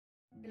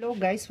Hello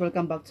guys,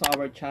 welcome back to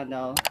our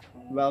channel.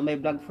 Well, my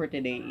vlog for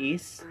today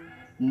is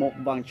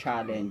Mukbang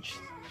Challenge.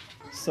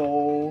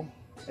 So,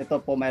 ito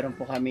po, mayroon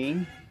po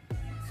kaming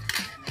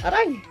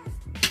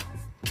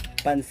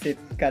pansit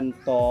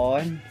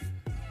canton,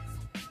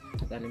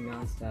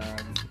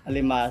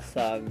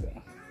 alimasag,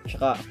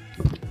 tsaka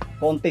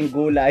konting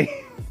gulay,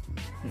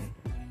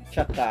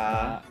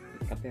 tsaka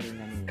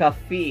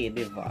kape,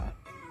 diba?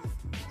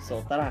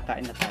 So, tara,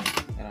 kain na tayo.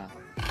 Tara.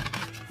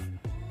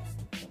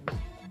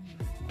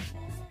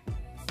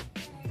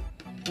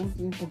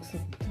 Yung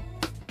pagsap ito.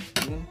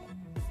 Ayan.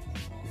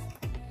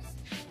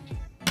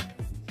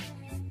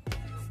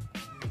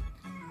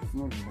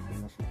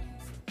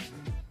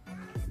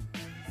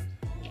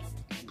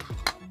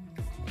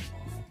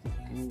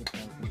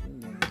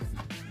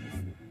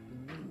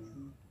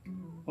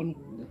 Ano?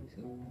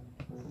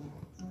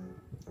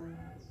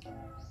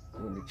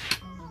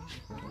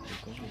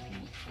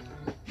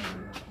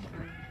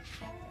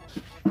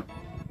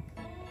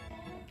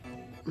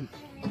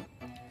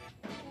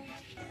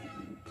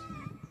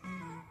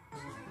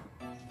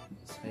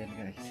 Ayan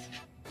guys.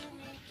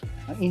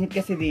 Ang init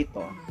kasi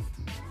dito.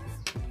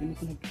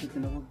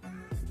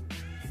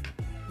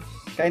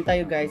 Kain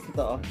tayo guys.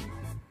 Ito oh.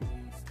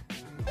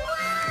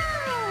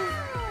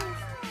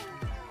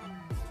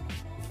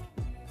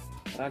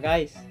 Tara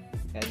guys.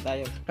 Kain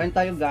tayo. Kain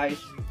tayo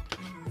guys.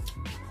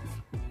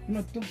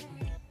 Ano to?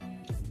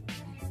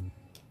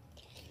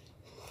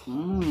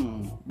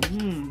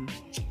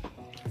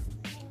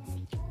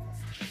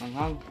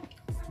 Hanghang.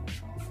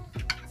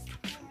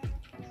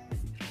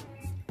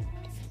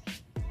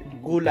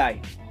 Gulay.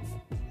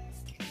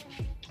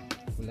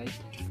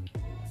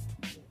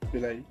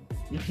 Gulay.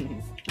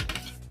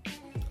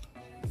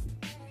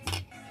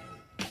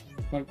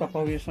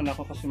 Magpapawisan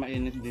ako kasi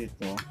mainit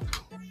dito.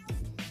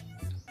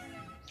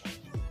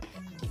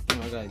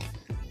 Ano guys?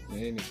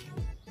 Mainit.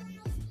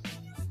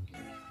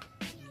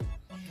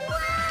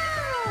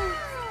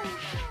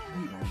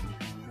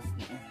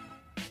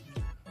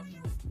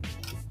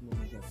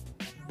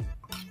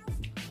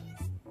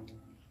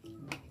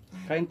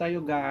 Kain tayo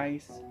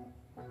guys.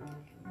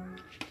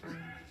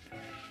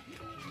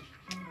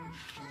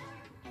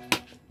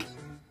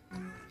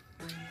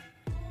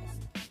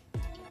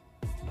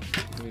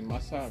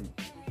 Alimasag.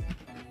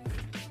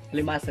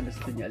 Alimasag,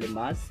 gusto niya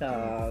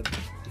alimasag.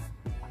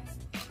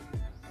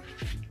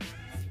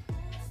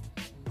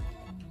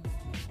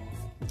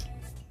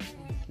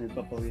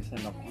 Nagpapawisan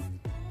ako.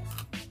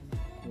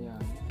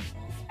 Ayan.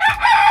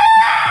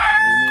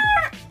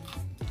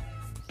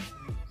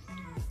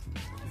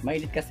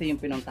 Mainit kasi yung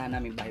pinuntahan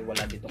namin bahay,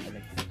 wala ditong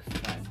electric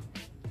fan.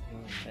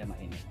 Kaya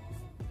mainit.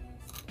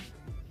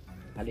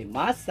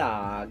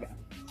 Alimasag.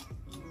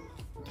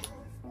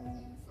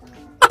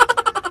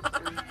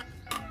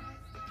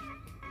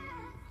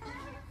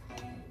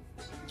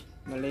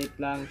 Maliit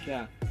lang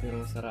siya,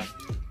 pero masarap.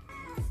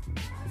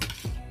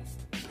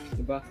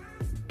 Diba?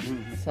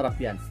 Masarap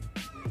yan.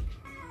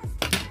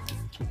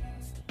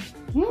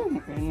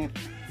 Mainit.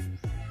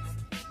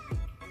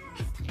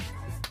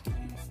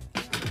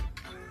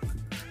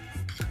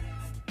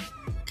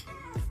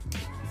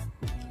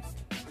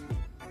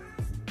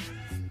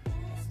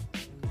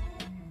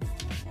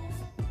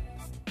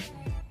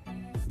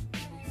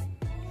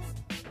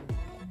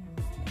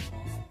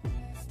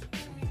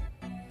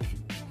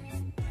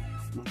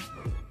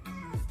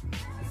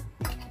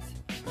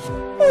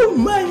 Oh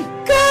my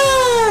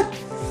God!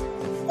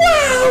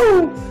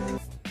 Wow!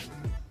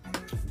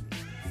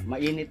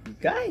 Mainit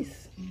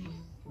guys.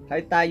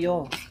 Kain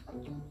tayo.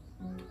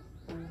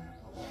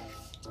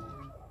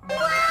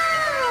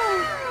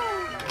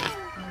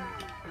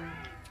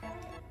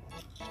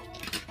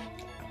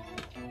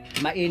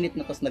 Mainit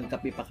na, tapos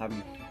nagkape pa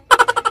kami.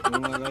 Ano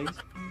nga guys?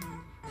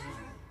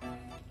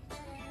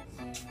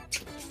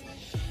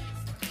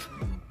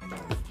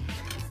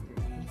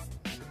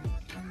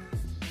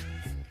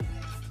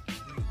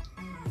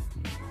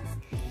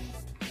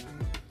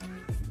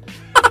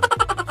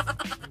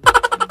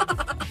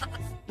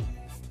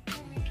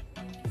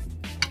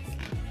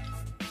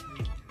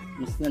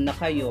 Mas na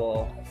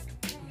kayo.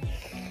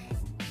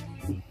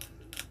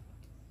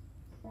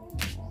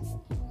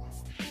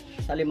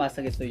 Sa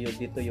alimasag ito yun,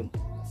 dito yung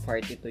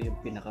part, ito yung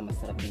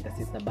pinakamasarap din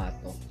kasi sa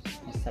bato.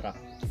 Masarap.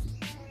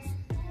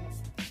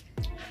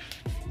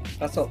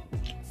 Kaso,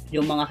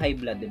 yung mga high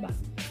blood, di ba?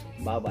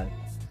 Bawal.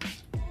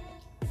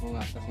 Oo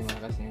nga, kasi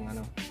malakas yung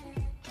ano.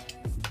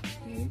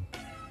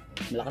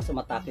 Malakas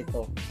umatake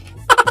to.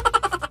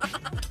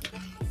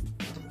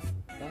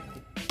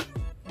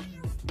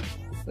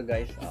 So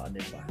guys,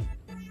 di ba?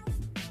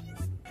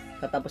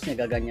 Katapos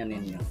niya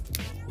gaganyanin nyo.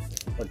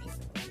 Pag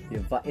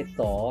diba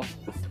ito,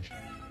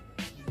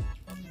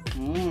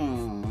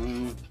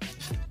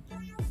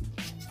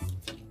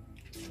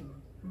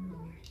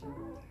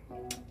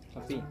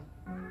 Kape.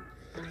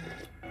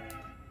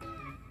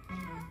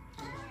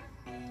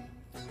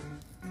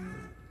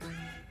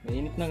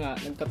 Mainit na nga,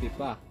 nagkape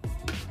pa.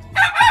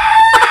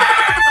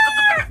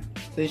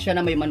 Sinsya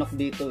na may manok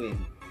dito eh.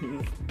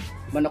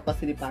 Manok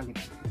kasi di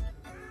pangit.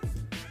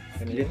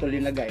 Kanino? Dito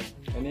linagay.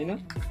 Kanino?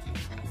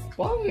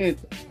 Pangit.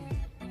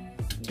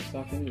 Hindi sa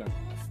akin lang.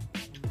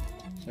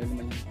 Sa'yo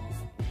naman yun.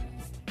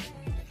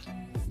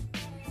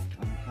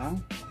 Anghang.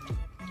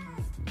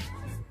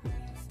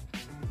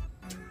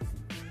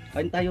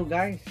 Kain tayo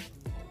guys.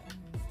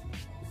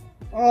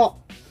 Oh!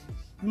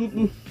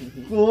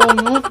 Oh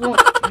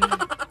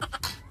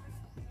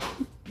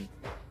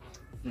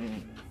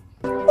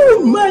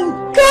my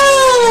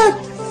God!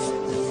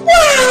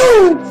 Wow!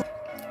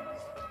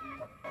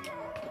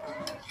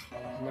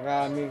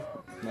 Marami.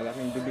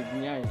 Malaking bibig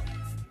niya eh.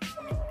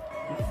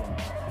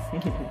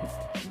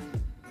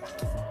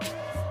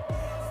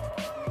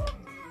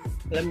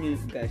 Alam niyo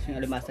guys, yung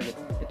alimasag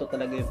ito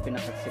talaga yung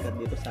pinakasikat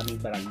dito sa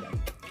aming barangay.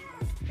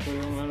 Ito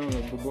yung ano,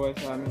 nagbubuhay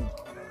sa amin.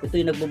 Ito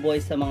yung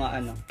nagbubuhay sa mga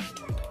ano.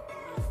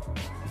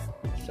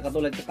 Sa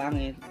katulad sa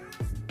pangit.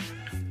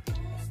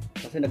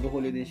 Kasi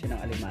naghuhuli din siya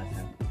ng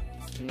alimasag.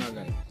 Nga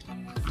guys.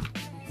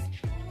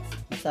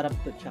 Masarap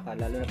to tsaka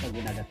lalo na pag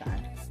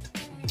ginagataan.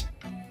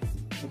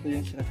 Ito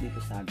yung sikat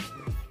dito sa amin.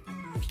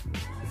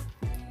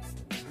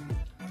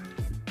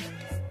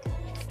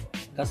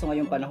 Kaso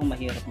ngayong panahon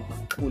mahirap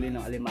makakuli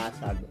ng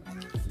alimasag.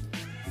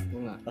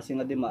 Oo nga. Kasi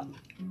nga di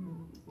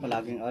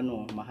palaging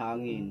ano,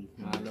 mahangin.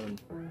 Maalon.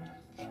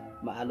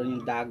 Maalon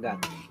yung dagat.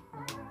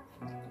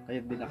 Kaya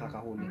di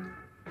nakakahuli.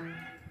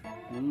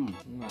 Oo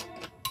nga.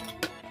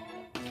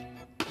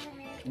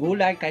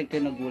 Gulay, kahit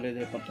kayo ng gulay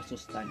na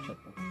pampasustansya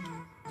to.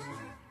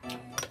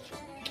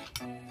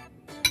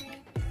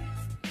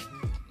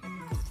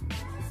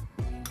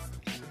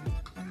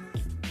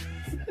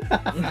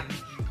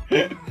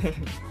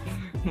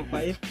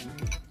 Mapait.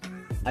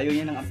 Ayaw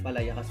niya ng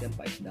ampalaya kasi ang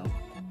pait daw.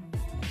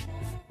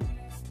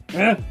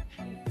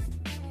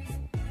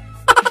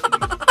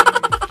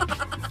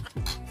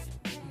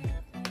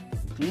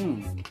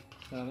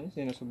 Sa akin,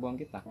 sinusubuan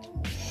kita.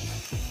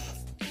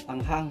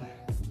 Anghang.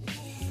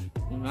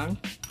 Unang?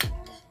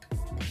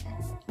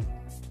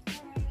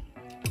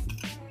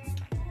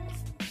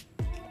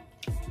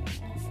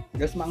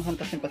 Gas maanghang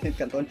kasi pasit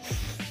kanton.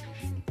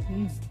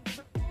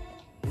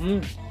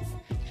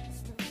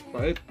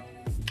 Pait.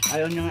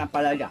 Ayaw niya ng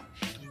ampalaya.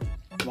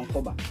 Tuwang ko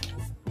ba?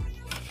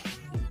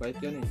 Pait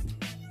yan eh.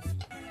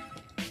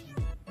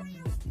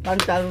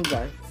 Pantalo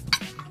guys.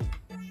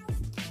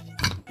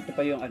 Ito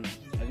pa yung ano,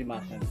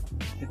 alimasan.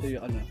 Ito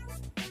yung ano,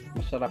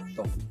 masarap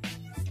to.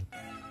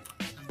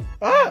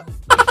 Ah!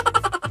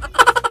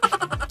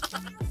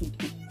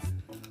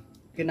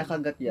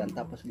 Kinakagat yan,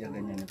 tapos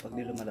ganyan yan. Pag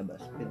di lumalabas,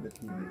 pindot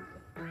mo dito.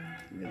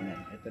 Ganyan,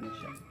 ito na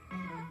siya.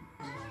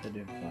 Ito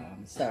din pa,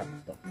 masarap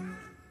to.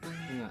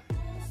 Oo nga.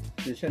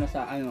 Yun siya na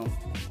sa ano,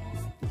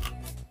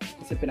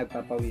 kasi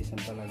pinagpapawisan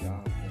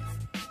talaga ako.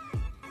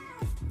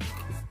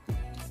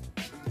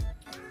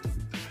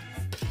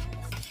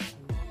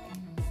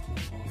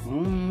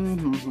 Oh,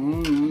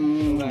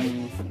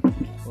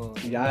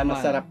 Yan, laman.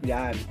 masarap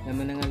yan.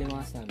 Naman ng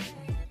alimasan.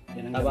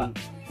 Yan ang Taba. gawin.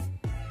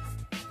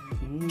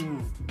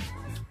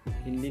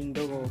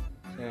 Hinlindo ko.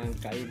 Siya ang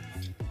kain.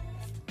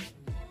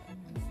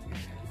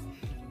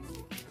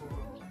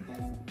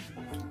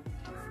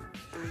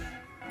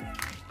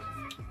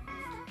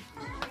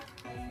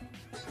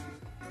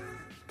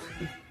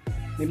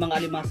 May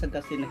mga alimasag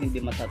kasi na hindi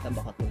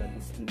matataba katulad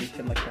nito. Hindi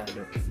siya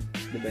masyado.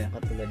 Di ba yung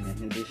katulad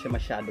niyan? Hindi siya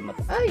masyado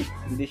mataba. Ay!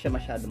 Hindi siya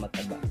masyado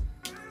mataba.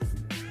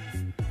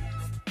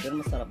 Pero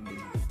masarap din.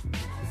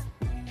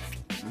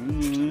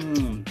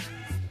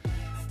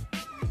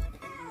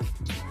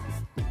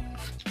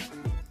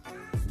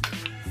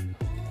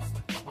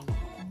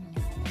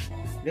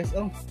 Guys,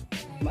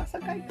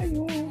 masakay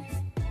kayo.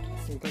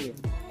 Kain kayo.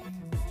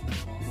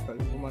 Hindi pa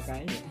lang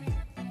kumakain eh.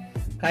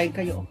 Kain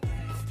kayo.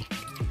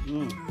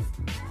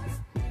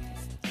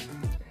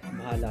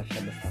 Bahala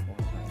siya basta ako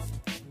kakain.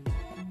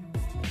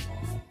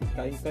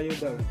 Kain kayo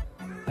daw.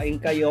 Kain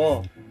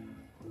kayo.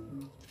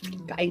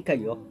 Kain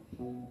kayo.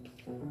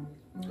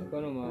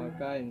 Paano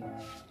makakain?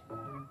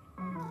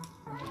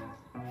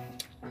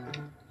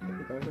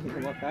 Ikaw kasi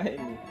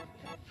kumakain eh.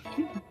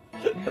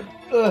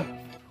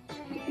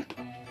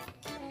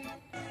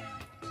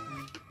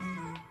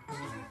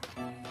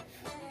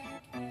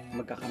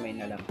 Magkakamay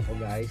na lang ako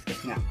guys.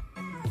 Kasi nga,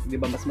 di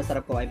ba mas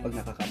masarap kumain pag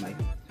nakakamay?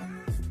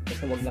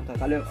 Kasi wag lang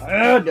kakalayo.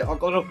 Di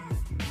ako.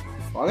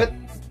 Bakit?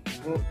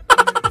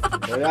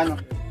 So yan.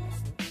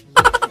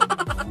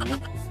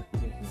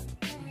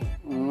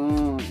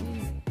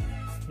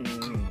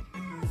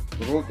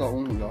 Puro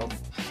taong lab.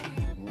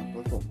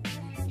 Ito.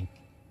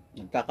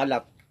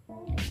 Nagkakalap.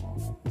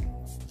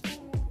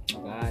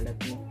 Makalat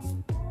mo.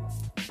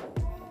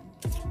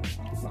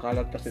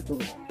 Makalat kasi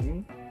ito.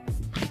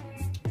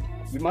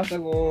 Limasa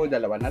ko,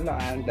 dalawa na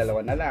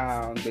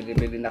lang.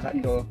 Bili-bili na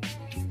kayo.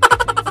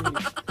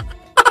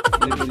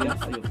 Bili-bili na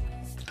kayo.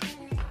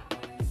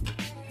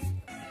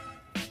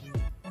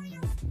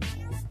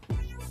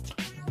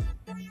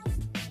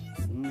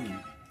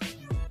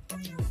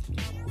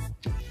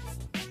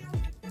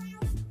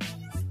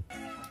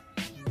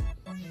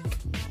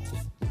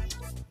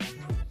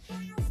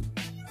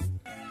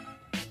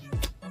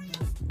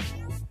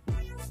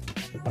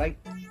 Try.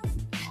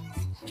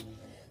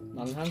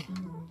 Manghang.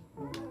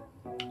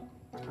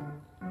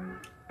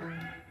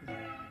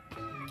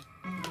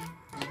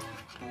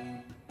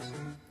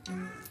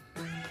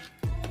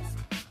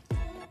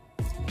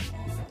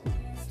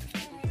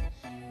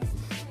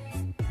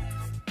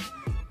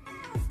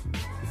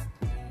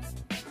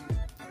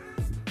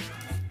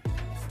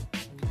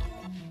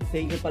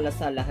 Thank you pala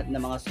sa lahat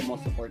ng mga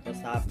sumusuporta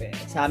sa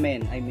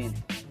amin. I mean,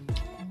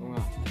 Oo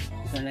nga.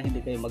 sana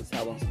hindi kayo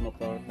magsawang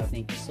sumuporta.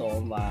 Thank you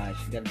so much.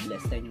 God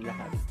bless sa inyong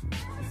lahat.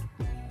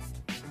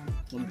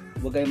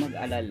 Huwag kayong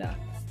mag-alala.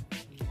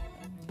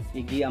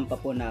 Igiyan pa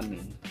po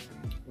namin.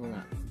 Oo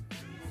nga.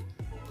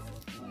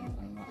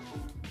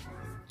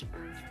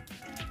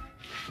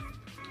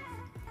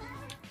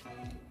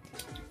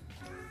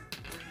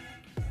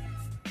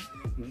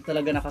 Hindi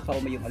talaga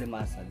nakakaumay yung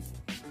alimasag.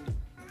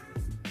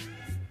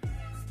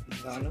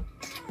 Ano?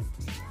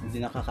 Hindi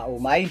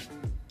nakakaumay.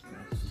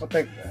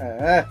 Kapag,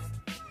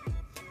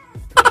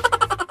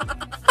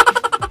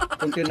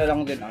 kunti na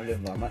lang din,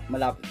 diba?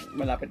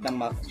 Malapit ng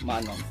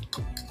maano.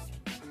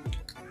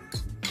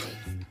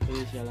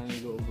 Kaya siya lang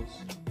yung GOdbless.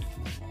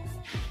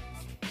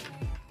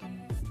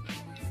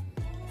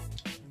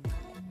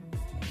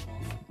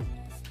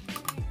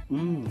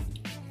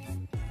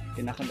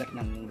 Kinakagat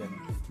ng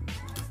gano'n.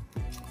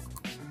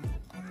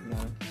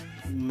 Na.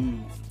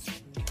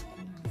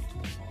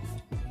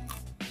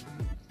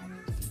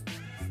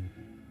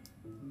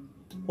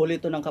 Huli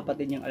ito ng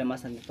kapatid niyang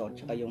alamasan nito,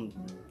 tsaka yung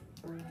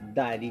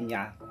daddy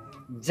niya.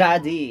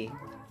 Daddy!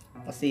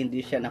 Kasi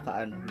hindi siya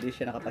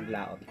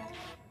nakapaglaot.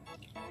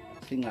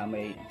 Kasi nga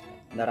may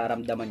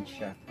nararamdaman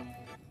siya.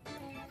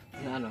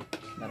 Na ano?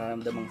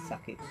 Nararamdamang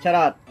sakit.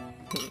 Charot!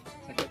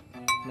 Sakit.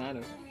 Na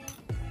ano?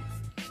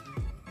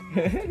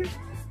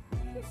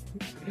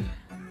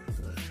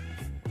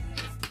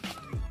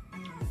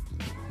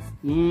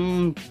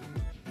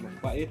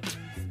 Mapait.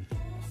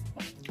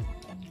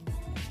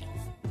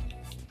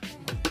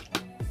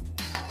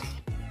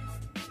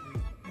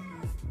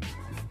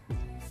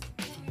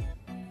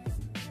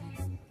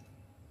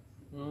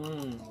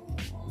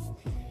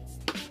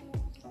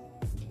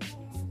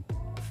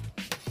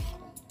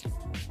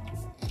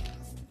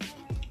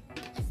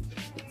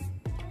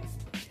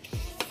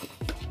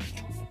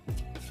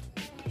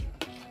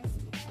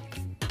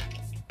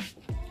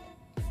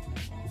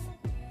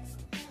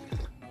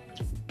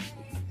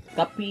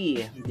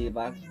 Kapi, di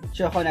ba?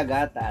 Choco na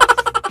gatas.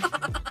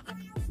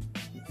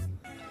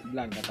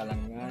 Blanca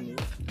talangan eh.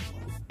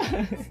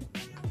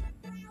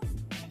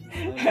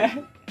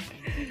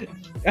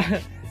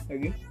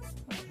 Okay.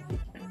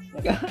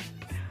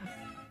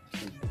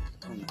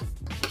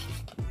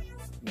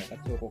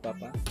 Nakatsuko ka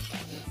pa.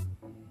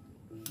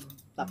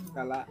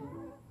 Takala.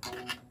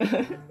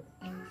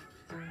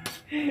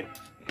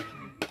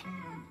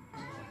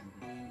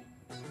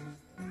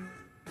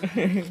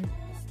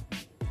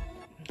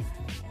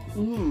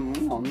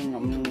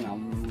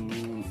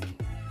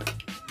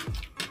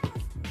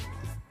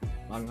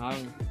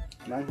 Manghang.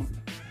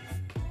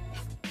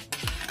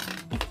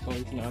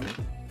 Pawis na ano?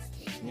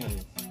 Yan.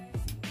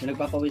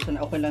 Pinagpapawisan,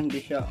 okay lang,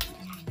 hindi siya.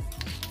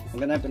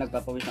 Maganda yung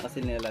pinagpapawisan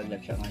kasi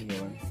nilalaglag siya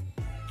ngayon.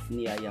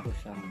 Niyaya ko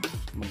siyang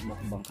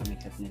magmukbang kami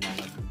kahit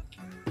nilalaglag.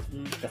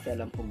 Kasi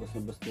alam ko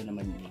gusto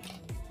naman niya.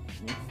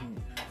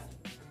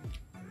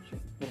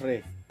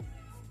 Siyempre.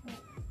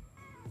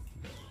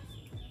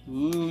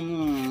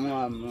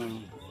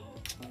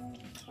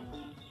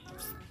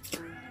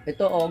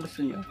 Ito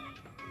gusto niyo.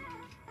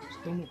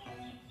 Gusto mo?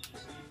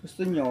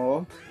 Gusto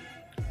niyo?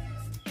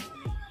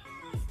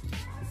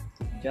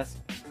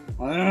 Just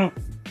Oh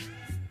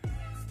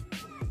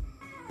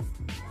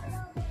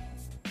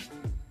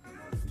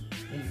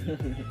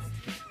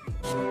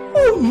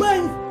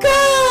my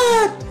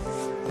God!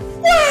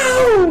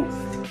 Wow!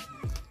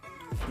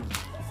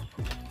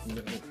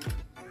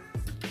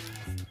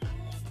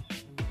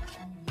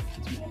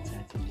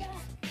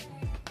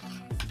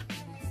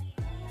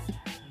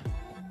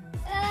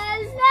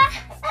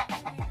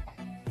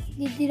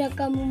 Hindi na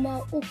ka mo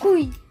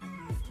maukoy.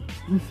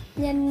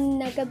 Yan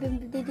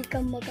nagabimbili ka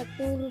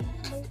makatulog.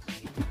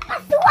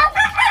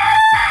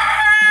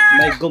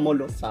 May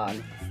gumulo sa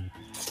ano.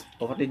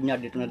 Kapatid niya,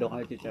 dito na daw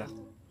kayo, teacher.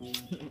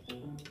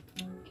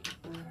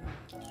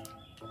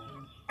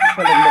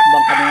 So,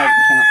 nagmukbang kami ngayon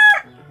kasi nga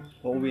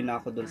uuwi na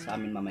ako dun sa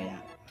amin mamaya.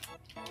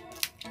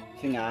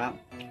 Kasi nga,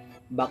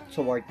 back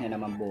to work niya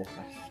naman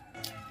bukas.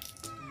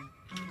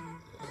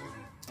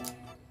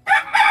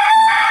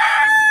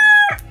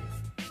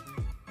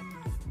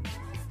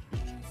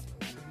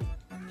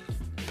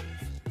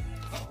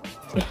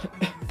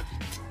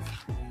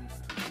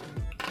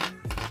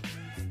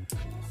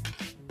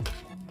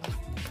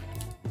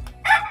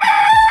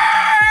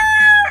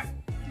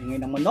 Ingay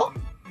ng manok.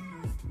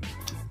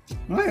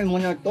 Ay, mo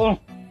na ito.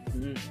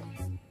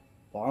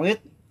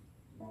 Pangit.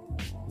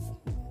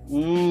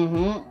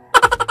 Hindi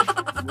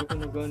ko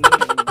nagano.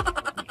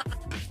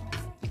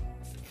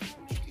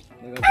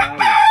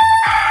 Nagagalit.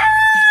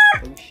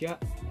 Pag siya.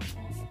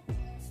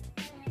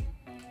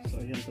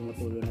 So, ayan,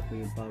 tumutulo na po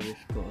yung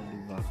pawis ko,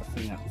 diba?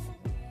 Kasi nga,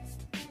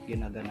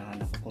 ginaganahan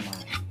ako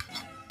kumain.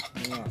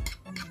 Ano nga?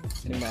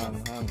 Kasi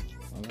maanghang.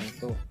 Maanghang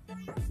to.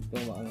 Ito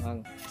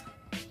maanghang.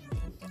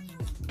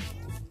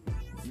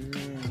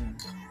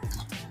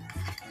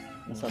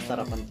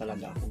 Nasasarapan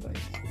talaga ako,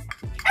 guys.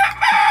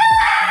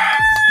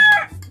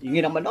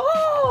 Ingay naman,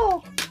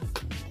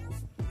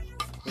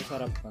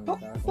 Masarap kang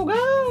Tugaw!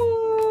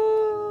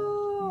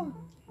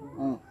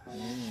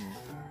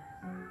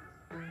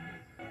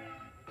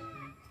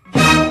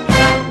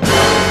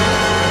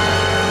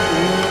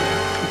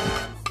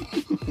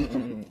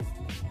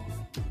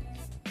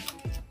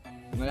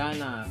 Wala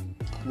na.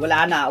 Wala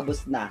na,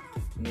 ubos na.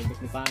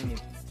 Inubos ni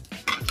pangit.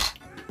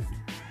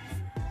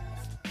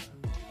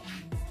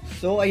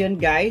 So, ayun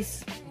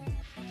guys.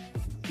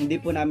 Hindi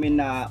po namin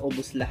na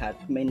ubos lahat.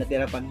 May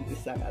natira pang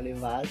isang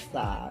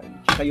alimasag.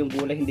 Tsaka yung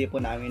gulay hindi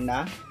po namin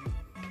na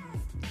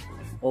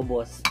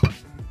ubos.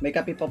 May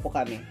kape pa po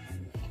kami.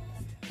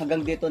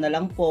 Hanggang dito na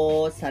lang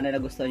po. Sana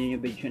nagustuhan nyo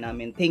yung video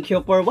namin. Thank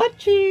you for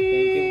watching!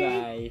 Thank you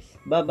guys.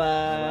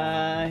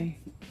 Bye-bye!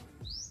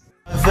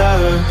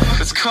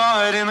 That's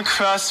caught in the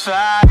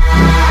crossfire.